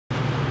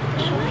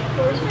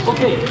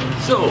Okay,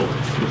 so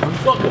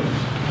welcome.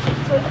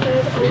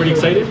 Pretty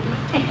excited?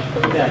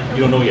 Yeah,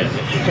 you don't know yet.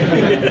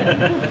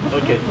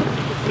 Okay.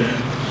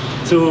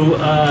 So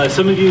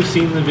some of you have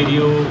seen the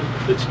video,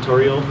 the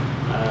tutorial,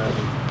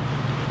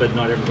 but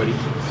not everybody,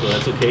 so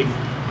that's okay.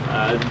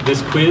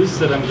 This quiz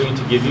that I'm going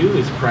to give you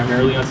is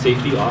primarily on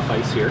safety off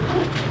ice here,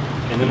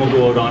 and then we'll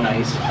go out on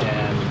ice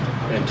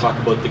and talk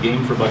about the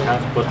game for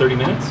about 30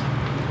 minutes,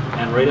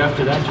 and right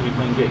after that you'll be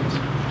playing games,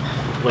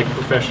 like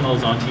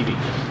professionals on TV.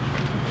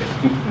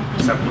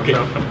 Except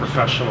without the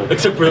professional.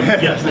 Except for,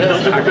 yes,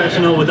 without the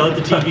professional, without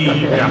the TV,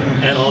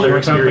 and all their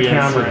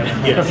experience. The camera.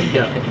 Yes,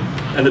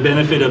 yeah. And the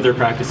benefit of their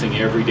practicing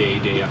every day,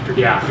 day after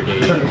day after day.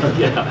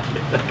 Yeah,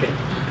 okay.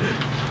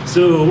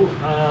 So,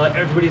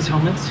 everybody's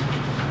helmets,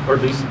 or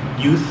at least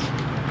youth,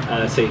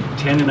 say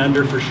 10 and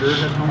under for sure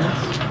have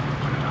helmets.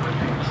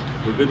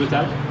 We're good with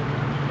that?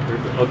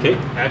 Okay,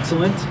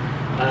 excellent.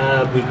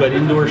 We've got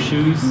indoor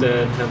shoes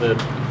that have a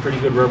pretty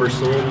good rubber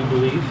sole, we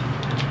believe.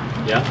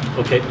 Yeah,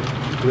 okay,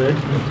 good.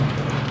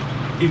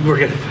 We're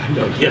gonna find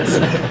out, yes.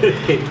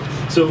 Okay,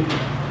 so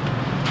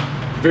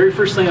very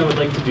first thing I would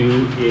like to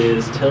do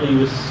is tell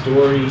you a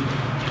story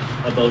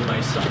about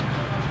my son.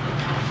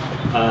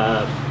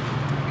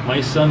 My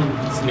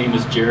son's name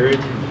is Jared,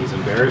 and he's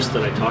embarrassed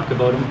that I talk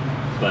about him,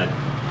 but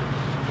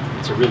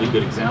it's a really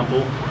good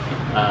example.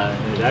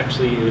 And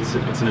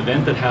it's an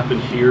event that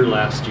happened here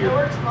last year.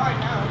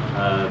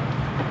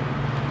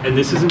 And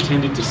this is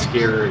intended to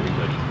scare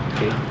anybody,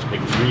 okay?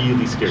 Like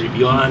really scary,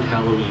 beyond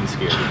Halloween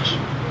scary.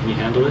 Can you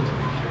handle it?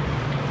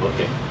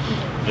 Okay.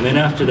 And then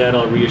after that,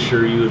 I'll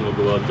reassure you and we'll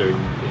go out there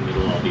and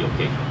it'll all be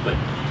okay. But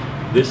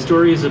this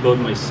story is about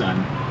my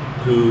son,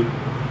 who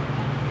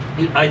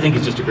I think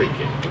is just a great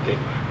kid, okay?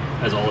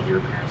 As all of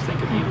your parents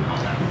think of you and all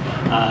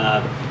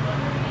that.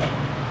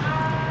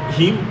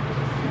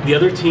 The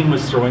other team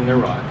was throwing their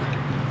rock.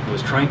 It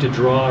was trying to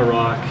draw a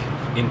rock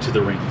into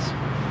the rings,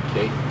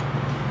 okay?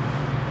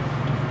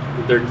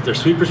 Their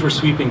sweepers were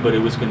sweeping, but it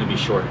was going to be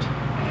short.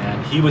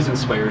 And he was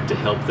inspired to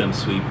help them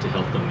sweep, to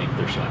help them make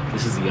their shot.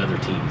 This is the other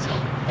team he's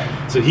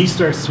helping. So he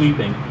starts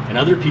sweeping, and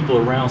other people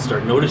around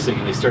start noticing,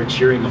 and they start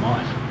cheering him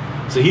on.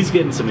 So he's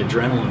getting some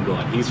adrenaline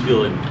going. He's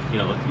feeling, you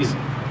know,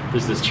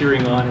 there's this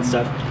cheering on and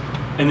stuff.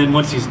 And then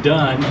once he's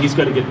done, he's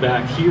got to get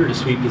back here to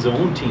sweep his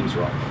own team's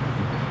rock.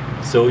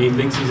 So he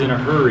thinks he's in a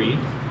hurry,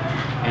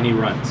 and he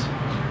runs.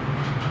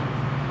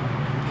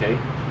 Okay?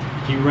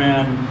 He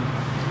ran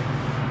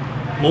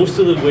most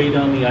of the way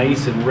down the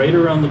ice, and right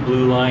around the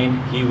blue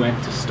line, he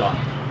went to stop,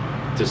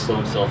 to slow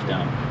himself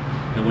down.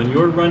 And when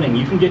you're running,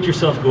 you can get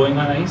yourself going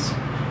on ice,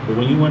 but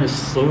when you want to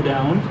slow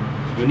down,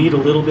 you need a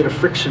little bit of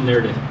friction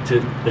there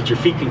that your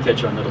feet can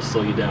catch on that'll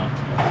slow you down.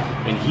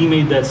 And he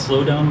made that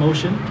slow down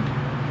motion,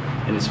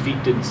 and his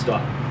feet didn't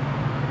stop.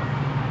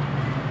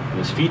 And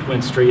his feet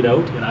went straight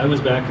out, and I was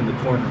back in the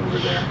corner over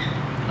there,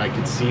 and I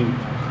could see,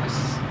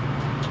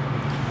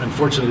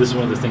 unfortunately, this is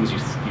one of the things you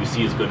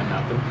see is going to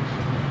happen.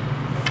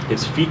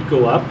 His feet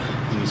go up,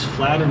 and he's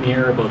flat in the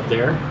air about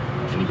there,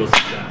 and he goes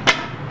like that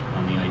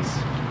on the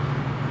ice.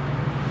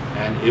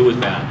 And it was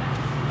bad.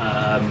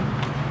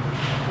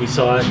 We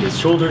saw his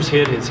shoulders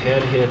hit, his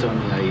head hit on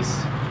the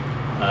ice.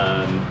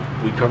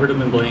 We covered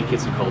him in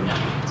blankets and called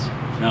ambulance.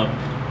 Now,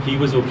 he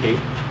was okay.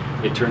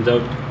 It turns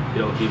out,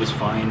 you know, he was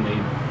fine. They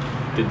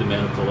did the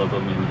medical of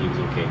him, and he was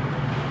okay.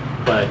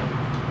 But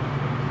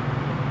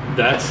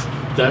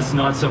that's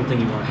not something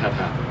you want to have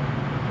happen.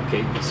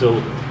 Okay, so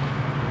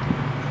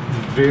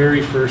the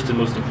very first and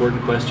most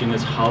important question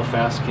is, how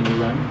fast can you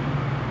run?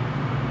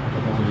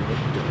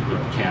 You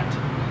can't.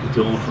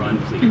 Don't run,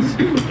 please.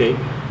 Okay.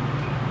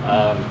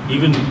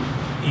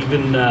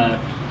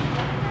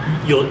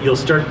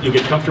 You'll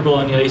get comfortable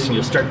on the ice, and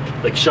you'll start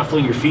like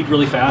shuffling your feet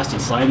really fast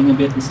and sliding a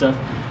bit and stuff.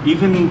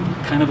 Even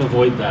kind of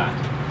avoid that.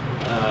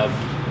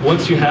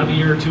 Once you have a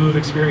year or two of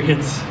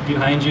experience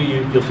behind you,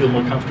 you'll feel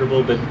more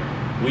comfortable. But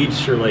we'd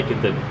sure like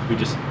it that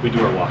we do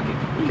our walking.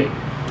 Okay.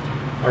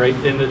 All right.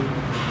 And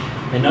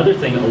another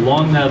thing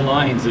along that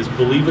lines is,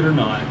 believe it or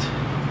not,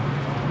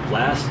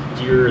 last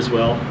year as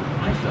well,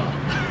 I fell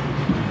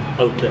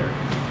out there.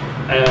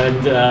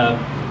 And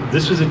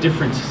this was a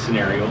different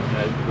scenario.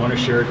 I want to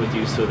share it with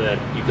you so that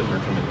you can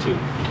learn from it too.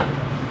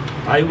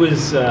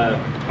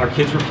 Our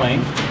kids were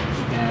playing,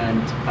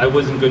 and I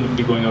wasn't going to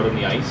be going out on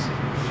the ice.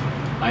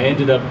 I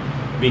ended up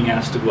being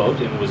asked to go out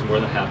and was more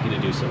than happy to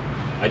do so.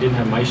 I didn't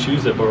have my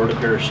shoes. I borrowed a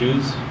pair of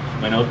shoes,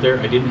 went out there.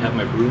 I didn't have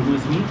my broom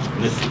with me,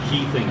 and that's the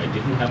key thing. I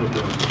didn't have a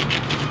broom.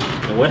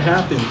 And what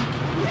happened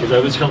is I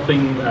was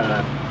helping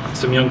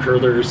some young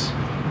curlers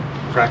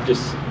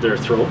practice their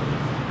throw,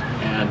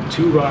 and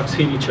two rocks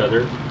hit each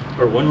other,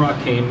 or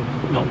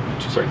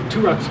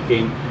two rocks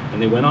came, and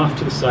they went off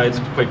to the sides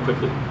quite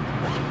quickly.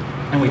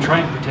 And we try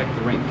and protect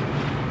the rink.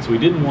 So we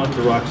didn't want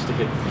the rocks to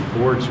hit the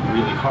boards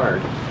really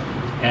hard.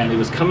 And it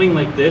was coming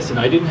like this, and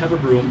I didn't have a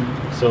broom,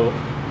 so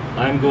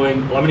I'm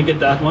going, well, I'm gonna get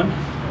that one.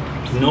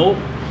 No,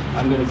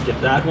 I'm gonna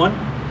get that one.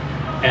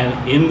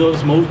 And in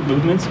those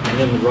movements, and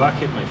then the rock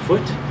hit my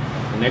foot.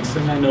 The next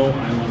thing I know,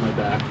 I'm on my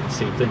back, and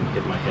same thing,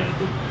 hit my head.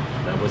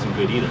 That wasn't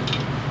good either.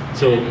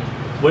 So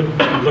what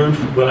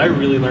I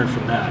really learned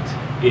from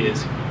that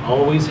is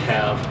always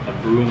have a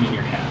broom in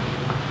your hand.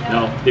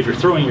 Now, if you're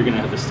throwing, you're going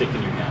to have the stick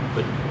in your hand,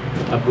 but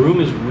a broom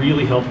is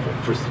really helpful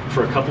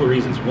for a couple of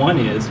reasons. One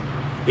is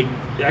it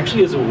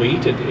actually as a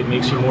weight, it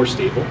makes you more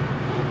stable.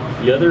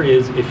 The other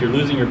is if you're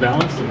losing your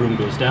balance, the broom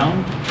goes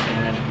down,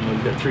 and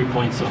you've got 3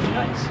 points on the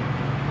ice.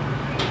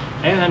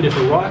 And if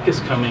a rock is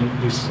coming,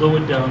 you slow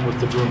it down with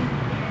the broom.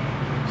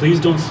 Please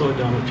don't slow it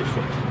down with your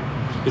foot,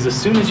 because as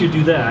soon as you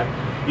do that,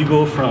 you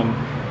go from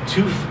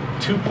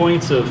two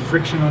points of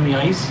friction on the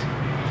ice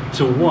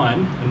to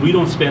 1, and we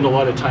don't spend a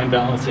lot of time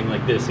balancing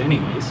like this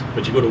anyways,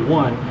 but you go to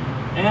 1,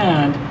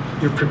 and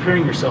you're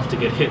preparing yourself to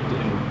get hit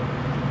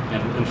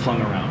and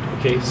flung around,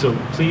 okay? So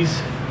please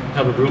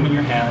have a broom in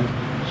your hand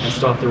and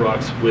stop the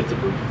rocks with the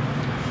broom.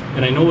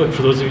 And I know that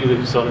for those of you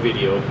that saw the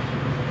video,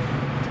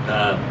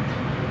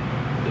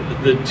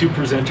 the two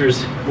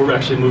presenters were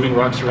actually moving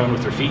rocks around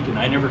with their feet, and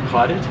I never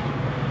caught it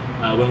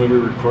when we were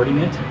recording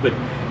it, but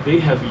they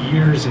have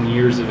years and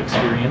years of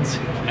experience,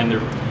 and they're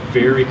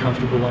very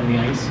comfortable on the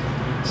ice.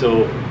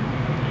 So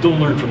don't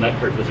learn from that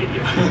part of the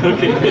video.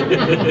 Okay.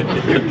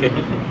 Okay.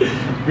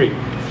 Great.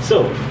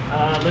 So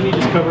let me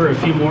just cover a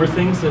few more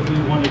things that we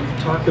want to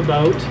talk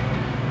about.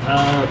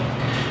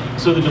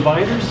 So the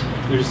dividers,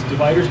 there's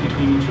dividers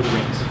between each of the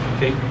rings.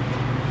 Okay.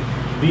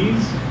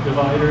 These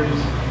dividers,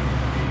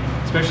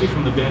 especially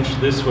from the bench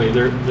this way,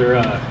 they're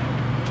I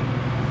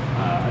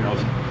don't know,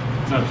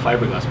 it's not a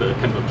fiberglass, but a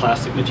kind of a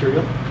plastic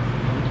material.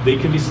 They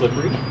can be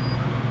slippery.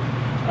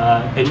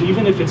 And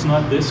even if it's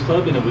not this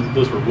club and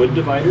those were wood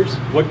dividers,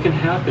 what can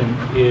happen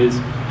is,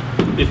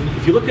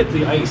 if you look at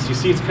the ice, you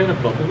see it's kind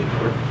of bubbly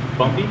or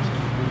bumpy.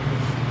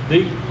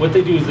 What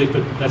they do is they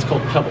put, that's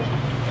called pebble.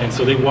 And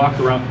so they walk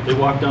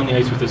down the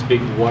ice with this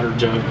big water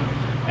jug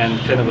and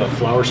kind of a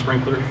flower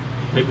sprinkler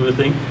type of a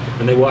thing.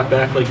 And they walk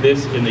back like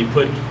this, and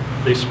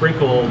they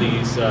sprinkle all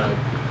these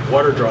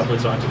water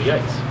droplets onto the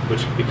ice,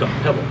 which become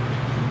pebble.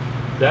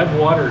 That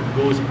water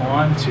goes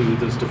onto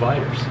those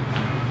dividers.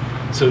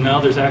 So now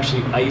there's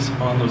actually ice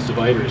on those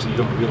dividers, and you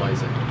don't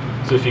realize it.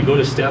 So if you go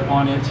to step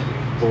on it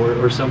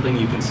or something,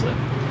 you can slip.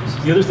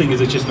 The other thing is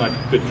it's just not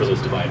good for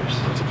those dividers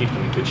to keep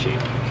them in good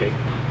shape, okay?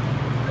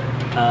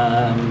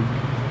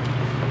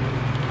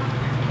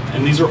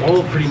 And these are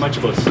all pretty much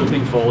about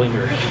slipping, falling,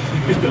 or,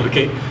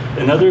 okay?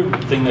 Another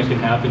thing that can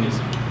happen is,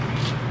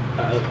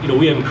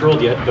 we haven't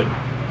curled yet, but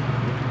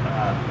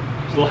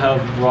we'll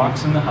have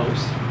rocks in the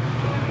house,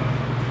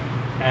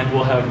 and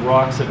we'll have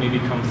rocks that maybe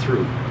come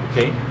through,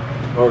 okay?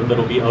 Or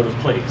that'll be out of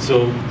play.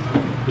 So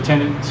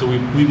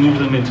we move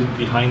them into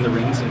behind the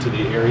rings, into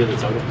the area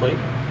that's out of play.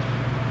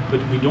 But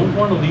we don't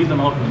want to leave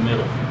them out in the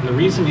middle. And the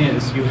reason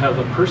is you have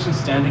a person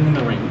standing in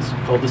the rings,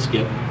 called the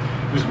skip,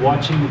 who's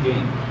watching the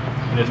game.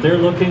 And if they're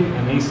looking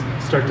and they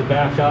start to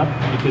back up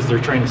because they're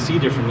trying to see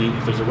differently,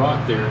 if there's a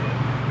rock there,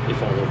 they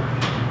fall over,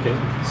 okay?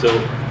 So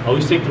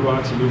always take the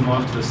rocks and move them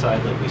off to the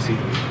side like we see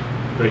them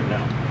right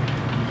now.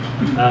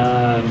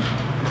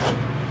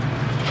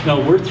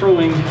 Now we're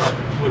throwing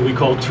what we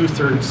call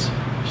 2/3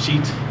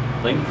 sheet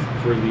length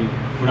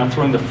we're not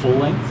throwing the full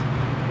length,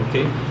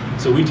 okay?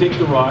 So we take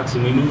the rocks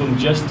and we move them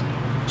just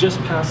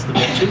past the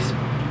benches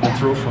and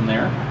throw from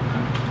there.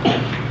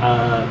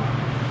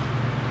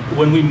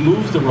 When we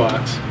move the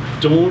rocks,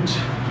 don't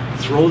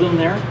throw them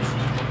there,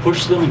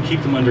 push them and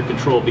keep them under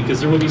control, because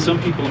there will be some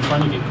people in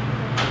front of you.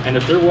 And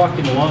if they're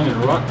walking along and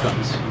a rock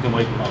comes, you can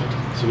wipe them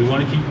out. So we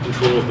want to keep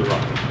control of the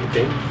rock,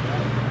 okay?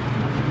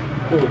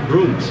 Oh,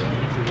 brooms.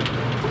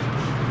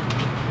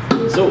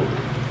 So,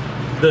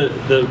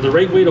 the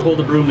right way to hold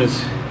a broom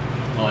is,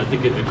 well, I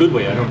think a good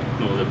way, I don't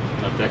know,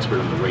 I'm not the expert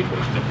on the right way,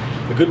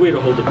 but a good way to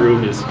hold the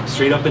broom is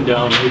straight up and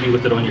down, maybe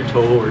with it on your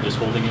toe or just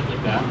holding it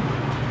like that.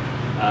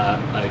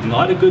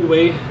 Not a good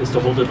way is to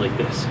hold it like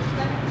this.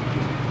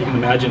 You can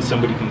imagine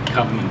somebody can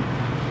come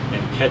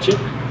and catch it,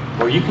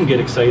 or you can get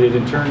excited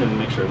and turn and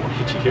make sure I won't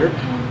hit you here,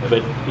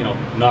 but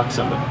knock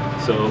somebody.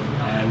 So,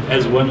 and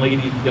as one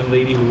young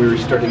lady who we were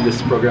starting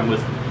this program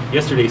with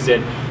yesterday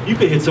said, you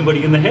could hit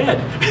somebody in the head.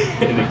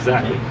 And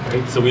exactly,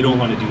 right? So we don't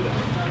want to do that.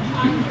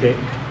 Okay.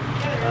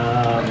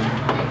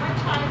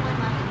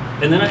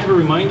 And then I have a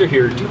reminder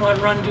here: do not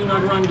run, do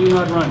not run, do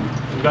not run.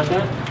 You got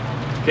that?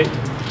 Okay.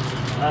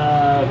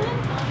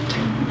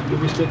 Give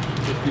your stick,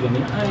 your feet on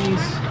the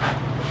ice.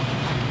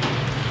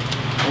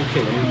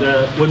 Okay,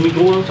 and when we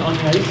go out on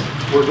the ice,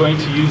 we're going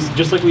to use,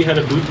 just like we had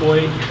a boot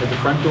boy at the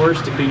front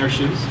doors to clean our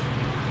shoes.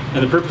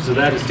 And the purpose of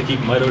that is to keep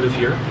mud out of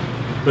here.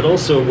 But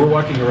also, we're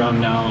walking around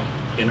now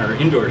in our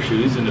indoor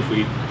shoes, and if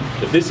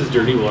this is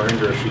dirty, well, our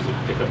indoor shoes will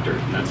pick up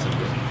dirt, and that's not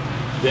good.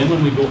 Then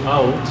when we go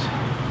out,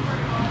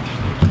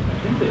 I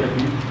think they have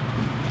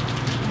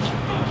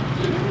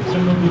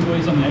some no boot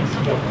boys on the ice?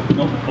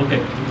 No?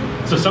 Okay.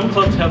 So some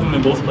clubs have them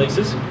in both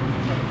places,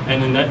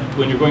 and in that,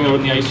 when you're going out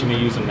on the ice, you may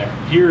use them there.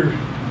 Here,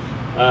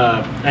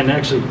 and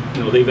actually,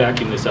 they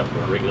vacuum this up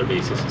on a regular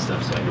basis and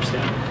stuff, so I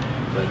understand.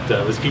 But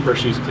let's keep our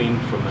shoes clean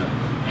from the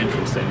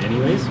entrance then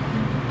anyways.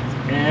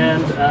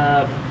 And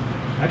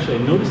actually, I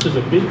noticed there's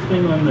a big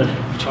thing on the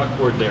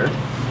chalkboard there.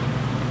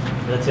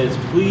 that says,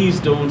 please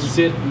don't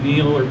sit,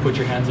 kneel, or put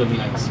your hands on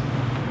the ice.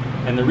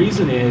 And the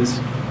reason is,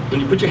 when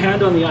you put your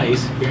hand on the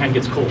ice, your hand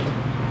gets cold.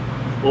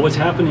 Well, what's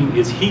happening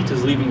is heat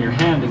is leaving your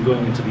hand and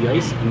going into the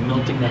ice and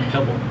melting that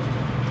pebble.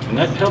 And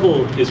that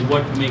pebble is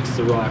what makes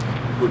the rock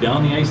go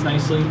down the ice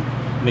nicely,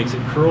 makes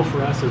it curl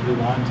for us as we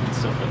want, and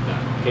stuff like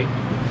that, okay?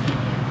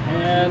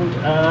 And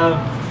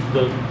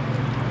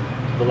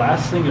the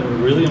last thing, and a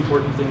really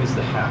important thing, is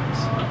the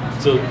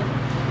hacks. So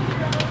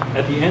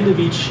at the end of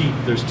each sheet,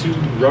 there's 2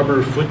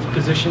 rubber foot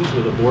positions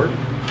with a board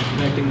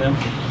connecting them.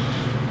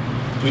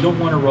 We don't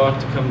want a rock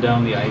to come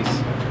down the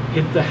ice,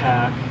 hit the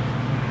hack,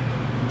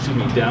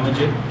 damage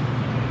it,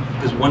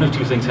 because one of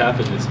 2 things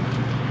happen is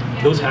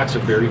those hacks are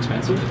very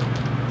expensive,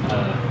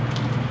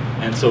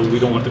 and so we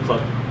don't want the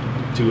club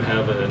to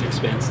have an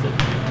expense that,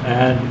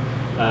 and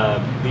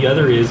the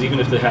other is, even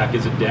if the hack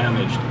isn't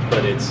damaged,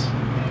 but it's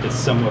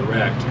somewhat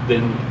wrecked,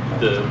 then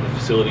the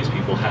facilities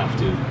people have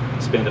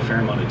to spend a fair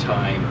amount of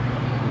time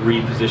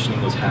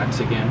repositioning those hacks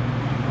again.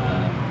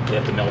 They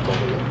have to melt all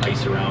the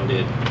ice around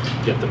it,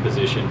 get the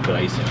position, put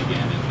ice in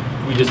again,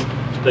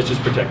 and let's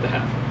just protect the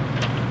hack.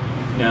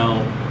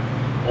 Now,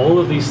 all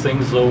of these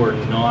things, though, are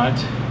not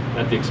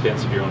at the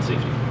expense of your own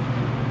safety.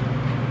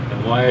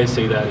 And why I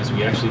say that is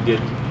we actually did,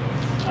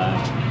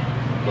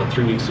 about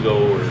 3 weeks ago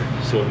or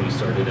so, when we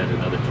started at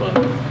another club,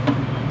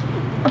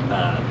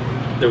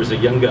 there was a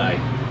young guy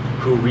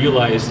who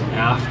realized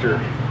after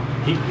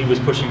he was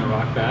pushing a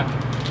rock back,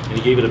 and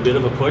he gave it a bit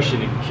of a push,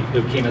 and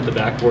it came at the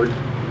backboard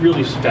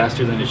really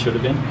faster than it should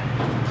have been.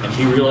 And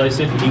he realized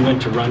it, and he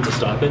went to run to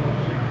stop it.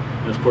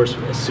 And of course,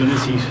 as soon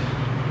as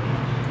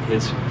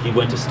he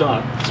went to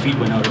stop, his feet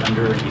went out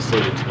under, and he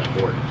slid into that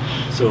board.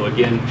 So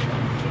again,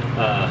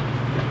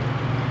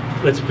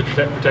 let's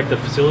protect the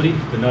facility,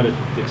 but not at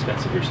the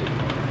expense of your safety.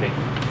 Okay.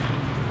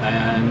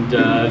 And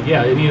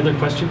yeah, any other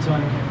questions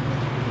on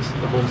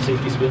the whole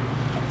safety spiel?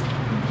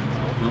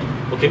 No?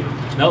 Okay.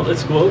 Now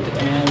let's go out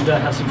and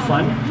have some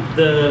fun.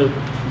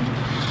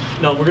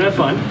 No, we're gonna have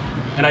fun.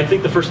 And I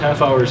think the first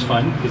half hour is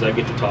fun because I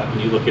get to talk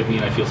and you look at me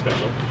and I feel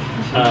special.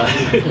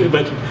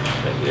 But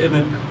and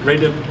then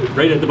right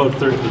at about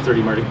the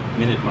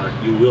 30-minute mark,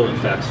 you will in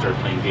fact start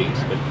playing games.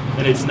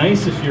 And it's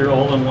nice if you're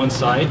all on one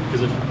side,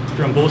 because if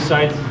you're on both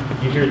sides,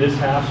 you hear this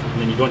half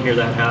and then you don't hear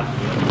that half,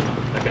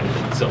 that kind of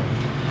thing. So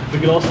we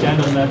could all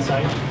stand on that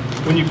side.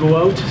 When you go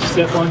out,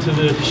 step onto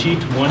the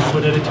sheet 1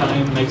 foot at a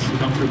time, nice and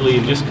comfortably,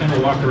 and just kind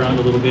of walk around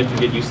a little bit and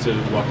get used to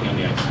walking on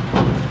the ice.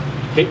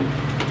 Okay?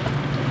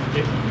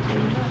 Okay.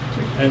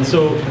 And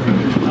so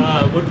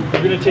we're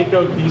going to take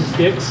out these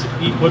sticks.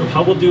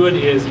 How we'll do it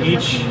is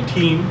each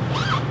team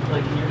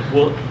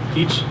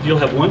you'll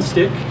have 1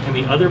 stick, and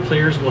the other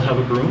players will have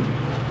a broom.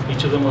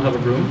 Each of them will have a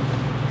broom.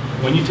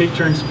 When you take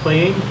turns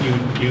playing,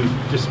 you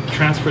just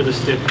transfer the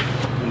stick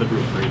and the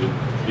broom, or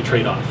you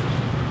trade off.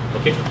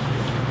 Okay?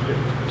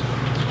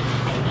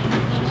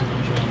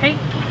 Hey,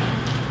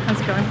 how's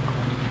it going?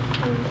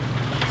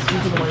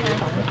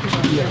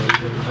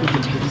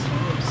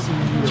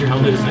 Your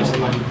helmet is nice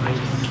and light.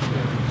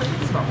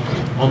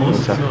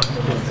 Almost.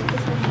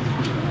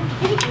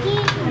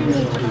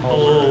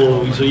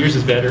 Oh, so yours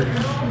is better?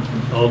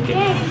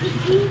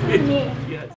 Okay.